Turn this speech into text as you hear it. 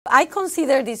I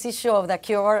consider this issue of the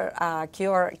cure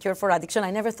for addiction,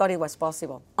 I never thought it was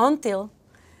possible until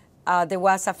there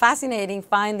was a fascinating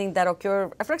finding that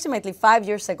occurred approximately 5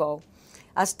 years ago.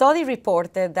 A study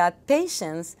reported that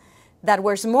patients that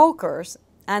were smokers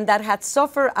and that had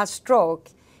suffered a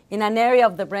stroke in an area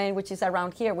of the brain which is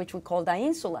around here, which we call the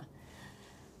insula,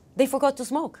 they forgot to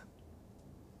smoke.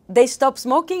 They stopped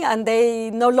smoking and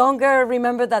they no longer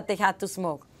remember that they had to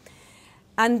smoke.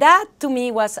 And that to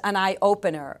me was an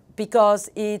eye-opener because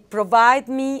it provided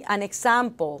me an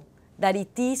example that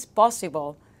it is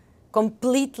possible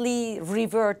completely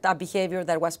revert a behavior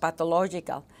that was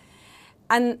pathological.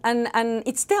 And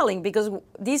it's telling because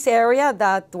this area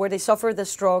where they suffer the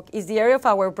stroke is the area of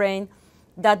our brain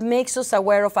that makes us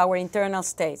aware of our internal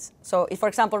states. So if, for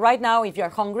example, right now, if you're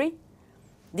hungry,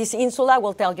 this insula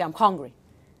will tell you I'm hungry.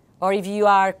 Or if you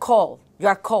are cold, you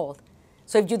are cold.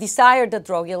 So if you desire the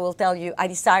drug, it will tell you I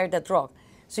desire the drug.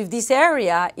 So if this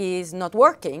area is not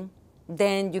working,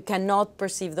 then you cannot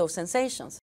perceive those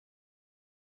sensations.